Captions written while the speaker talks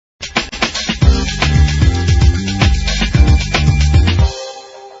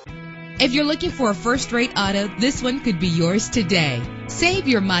If you're looking for a first-rate auto, this one could be yours today. Save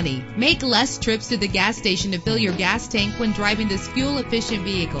your money. Make less trips to the gas station to fill your gas tank when driving this fuel-efficient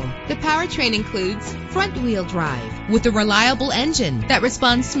vehicle. The powertrain includes front-wheel drive with a reliable engine that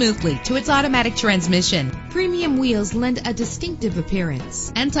responds smoothly to its automatic transmission. Premium wheels lend a distinctive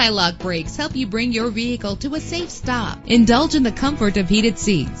appearance. Anti-lock brakes help you bring your vehicle to a safe stop. Indulge in the comfort of heated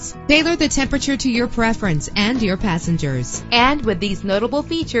seats. Tailor the temperature to your preference and your passengers. And with these notable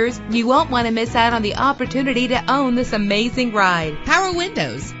features, you won't want to miss out on the opportunity to own this amazing ride. Power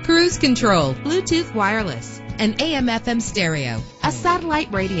windows, cruise control, Bluetooth wireless, an AM/FM stereo, a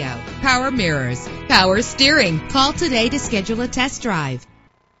satellite radio, power mirrors, power steering. Call today to schedule a test drive.